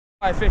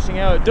Fly fishing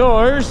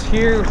outdoors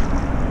here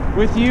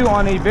with you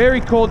on a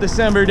very cold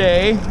December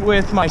day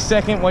with my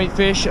second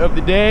whitefish of the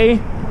day.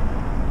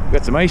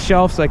 Got some ice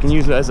shelf so I can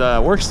use it as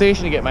a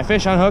workstation to get my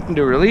fish unhooked and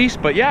do a release.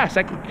 But yeah,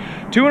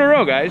 two in a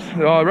row, guys.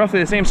 They're all roughly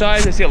the same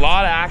size. I see a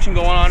lot of action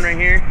going on right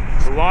here,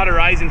 a lot of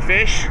rising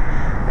fish,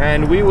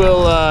 and we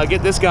will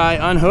get this guy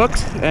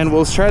unhooked and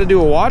we'll try to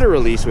do a water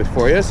release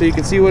for you so you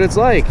can see what it's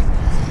like.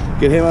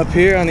 Get him up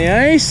here on the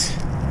ice,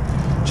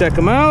 check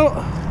him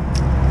out.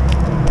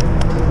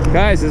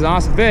 Guys, this is an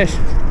awesome fish.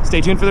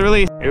 Stay tuned for the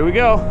release. Here we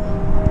go.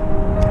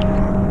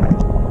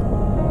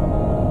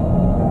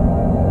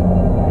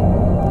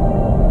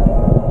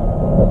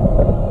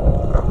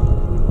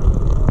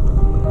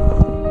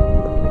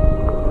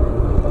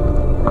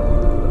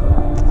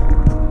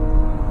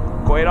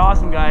 Quite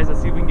awesome, guys.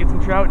 Let's see if we can get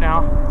some trout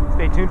now.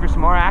 Stay tuned for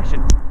some more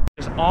action.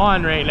 It's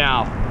on right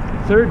now.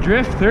 Third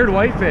drift, third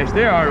whitefish.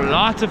 There are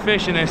lots of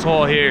fish in this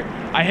hole here.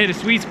 I hit a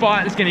sweet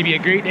spot. It's gonna be a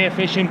great day of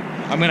fishing.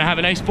 I'm gonna have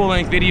a nice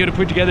full-length video to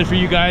put together for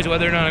you guys.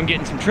 Whether or not I'm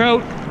getting some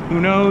trout,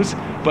 who knows?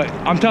 But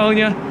I'm telling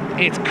you,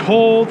 it's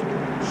cold,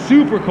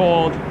 super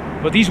cold,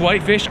 but these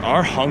whitefish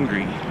are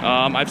hungry.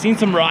 I've seen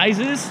some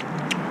rises.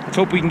 Let's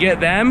hope we can get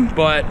them,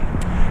 but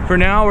for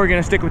now, we're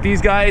gonna stick with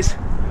these guys.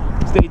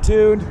 Stay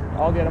tuned.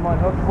 I'll get them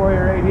unhooked for you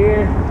right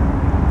here.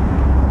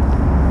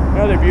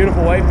 Another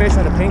beautiful whitefish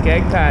on a pink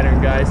egg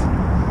pattern, guys.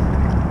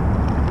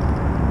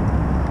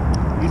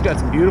 He's got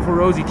some beautiful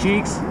rosy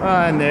cheeks,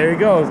 and there he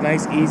goes.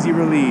 Nice, easy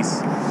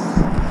release.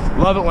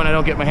 Love it when I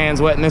don't get my hands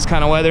wet in this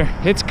kind of weather.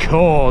 It's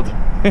cold.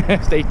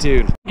 Stay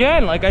tuned.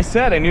 Again, like I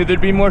said, I knew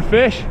there'd be more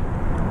fish.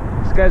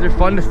 These guys are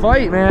fun to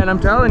fight, man. I'm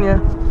telling you.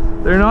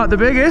 They're not the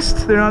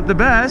biggest, they're not the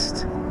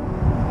best,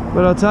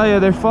 but I'll tell you,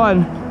 they're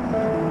fun.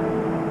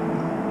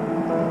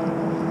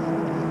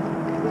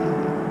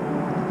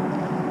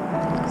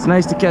 It's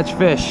nice to catch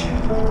fish.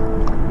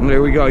 And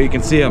there we go, you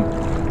can see them.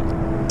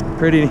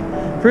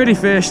 Pretty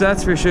fish,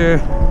 that's for sure.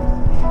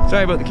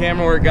 Sorry about the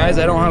camera work, guys.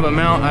 I don't have a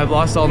mount. I've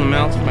lost all the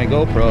mounts with my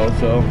GoPro,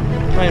 so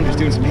I'm just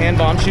doing some hand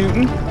bomb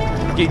shooting,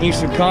 getting you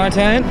some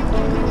content.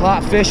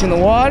 Hot fish in the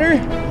water,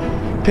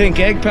 pink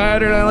egg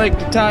pattern I like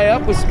to tie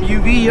up with some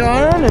UV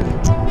yarn and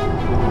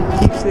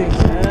keeps things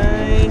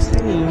nice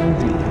and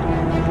easy.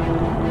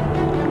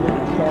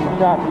 Camera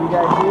shot for you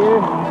guys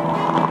here.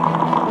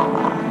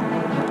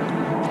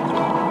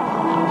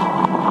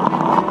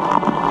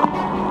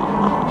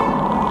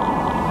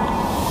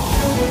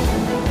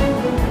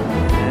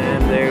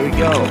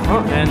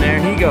 And there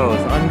he goes,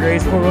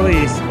 ungraceful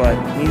release, but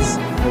he's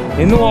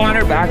in the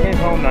water, back in his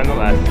home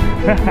nonetheless.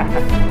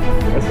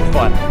 This is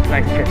fun.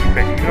 Nice to catch a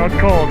fish. Even though it's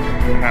cold,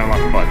 I'm having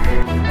lots of fun.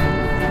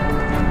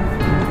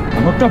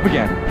 I'm hooked up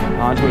again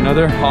onto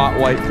another hot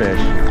whitefish.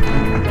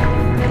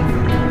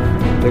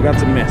 They got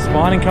some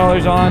spawning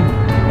colors on,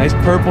 nice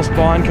purple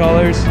spawn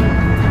colors.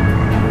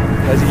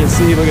 As you can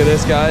see, look at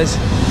this, guys.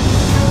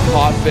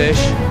 Hot fish.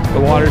 The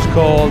water's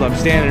cold. I'm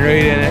standing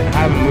right in it.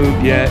 Haven't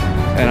moved yet.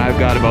 And I've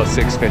got about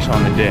 6 fish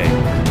on the day.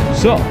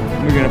 So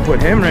we're gonna put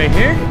him right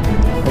here.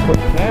 I'll put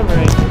the camera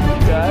right here for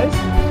you guys.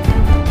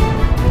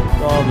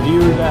 For all the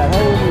viewers at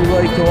home who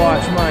like to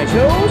watch my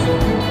shows.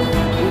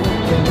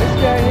 Bring this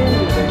guy in,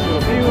 get a nice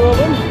little view of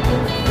him.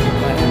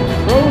 My hand is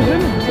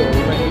frozen, so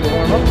we might need to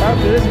warm up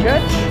after this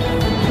catch.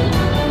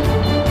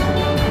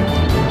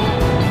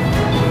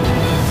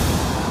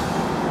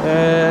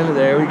 And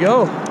there we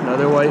go,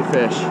 another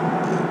whitefish.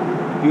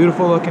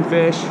 Beautiful looking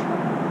fish.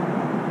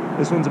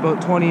 This one's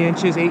about 20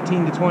 inches,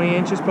 18 to 20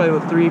 inches, probably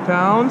about 3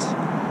 pounds.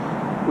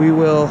 We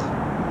will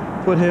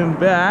put him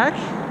back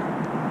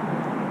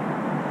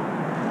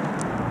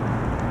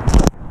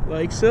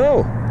like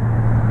so.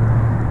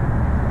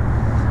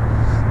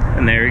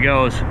 And there he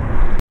goes.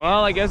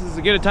 Well, I guess it's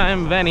as good a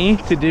time of any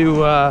to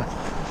do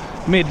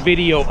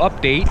mid-video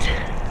update.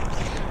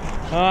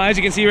 As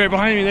you can see right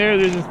behind me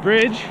there's this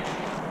bridge.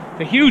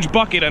 A huge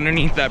bucket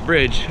underneath that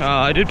bridge.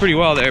 I did pretty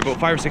well there, about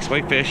 5 or 6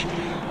 whitefish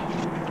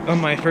on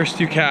my first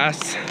 2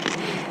 casts.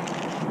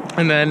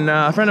 And then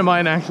a friend of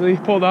mine actually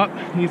pulled up.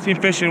 He's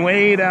seen fishing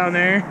way down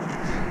there.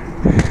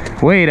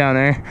 Way down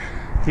there.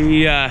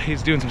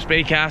 He's doing some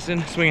spade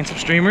casting, swinging some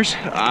streamers.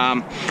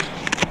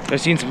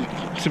 I've seen some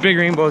big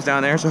rainbows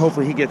down there, so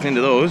hopefully he gets into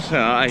those.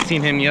 I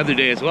seen him the other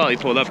day as well. He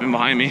pulled up in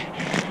behind me.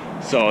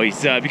 So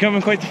he's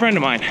becoming quite the friend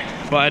of mine.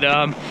 But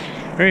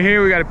right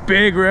here we got a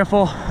big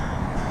riffle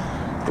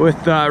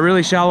with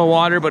really shallow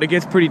water, but it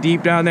gets pretty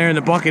deep down there in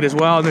the bucket as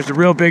well. And there's a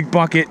real big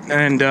bucket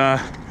and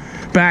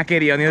back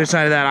eddy on the other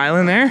side of that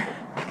island there.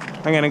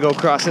 I'm gonna go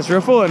across this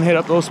riffle and hit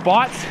up those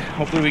spots.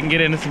 Hopefully we can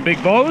get into some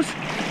big bows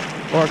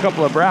or a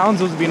couple of browns.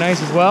 Those would be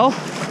nice as well.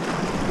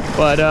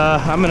 But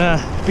I'm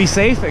gonna be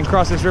safe and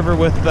cross this river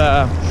with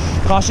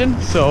caution.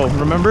 So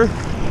remember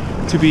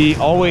to be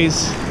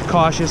always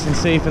cautious and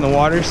safe in the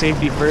water.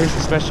 Safety first,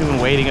 especially when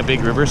wading a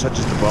big river such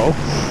as the Bow.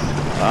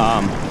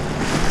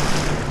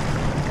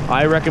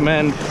 I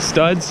recommend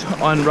studs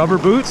on rubber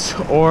boots,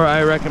 or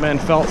I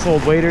recommend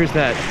felt-soled waders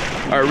that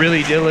are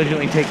really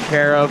diligently taken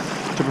care of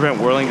to prevent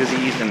whirling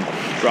disease and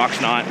rock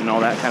snot and all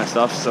that kind of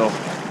stuff. So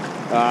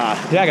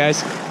yeah,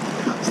 guys,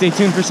 stay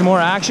tuned for some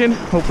more action.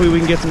 Hopefully we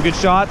can get some good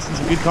shots and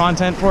some good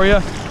content for you.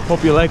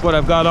 Hope you like what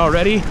I've got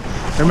already.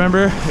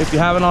 Remember, if you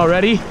haven't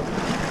already,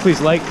 please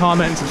like,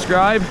 comment, and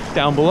subscribe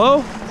down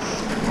below.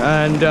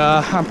 And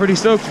I'm pretty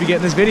stoked to be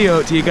getting this video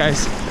out to you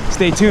guys.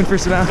 Stay tuned for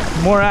some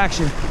more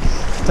action.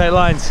 Tight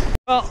lines.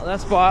 Well, that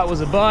spot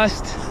was a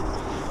bust.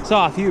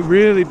 Saw a few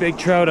really big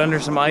trout under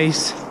some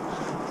ice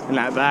in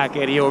that back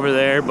eddy over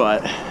there,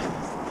 but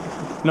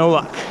no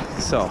luck.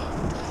 So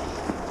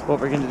what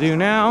we're gonna do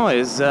now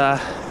is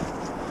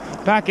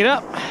pack it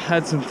up.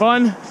 Had some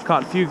fun,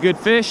 caught a few good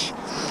fish.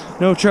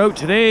 No trout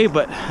today,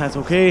 but that's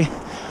okay.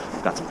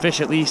 Got some fish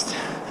at least.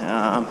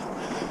 I'm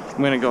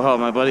gonna go help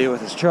my buddy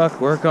with his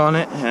truck, work on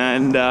it,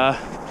 and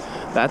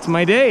that's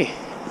my day.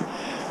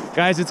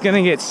 Guys, it's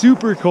gonna get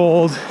super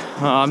cold.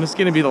 This is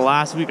gonna be the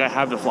last week I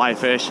have to fly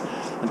fish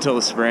until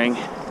the spring.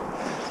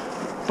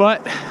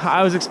 But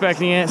I was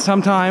expecting it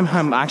sometime.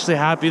 I'm actually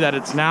happy that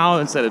it's now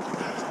instead of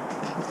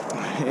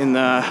in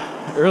the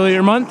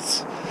earlier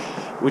months,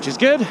 which is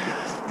good.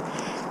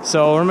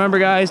 So remember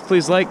guys,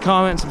 please like,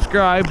 comment,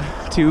 subscribe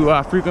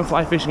to Frequent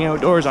Fly Fishing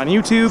Outdoors on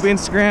YouTube,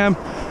 Instagram,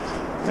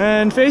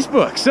 and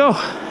Facebook. So,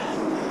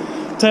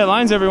 tight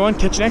lines everyone,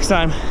 catch you next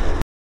time.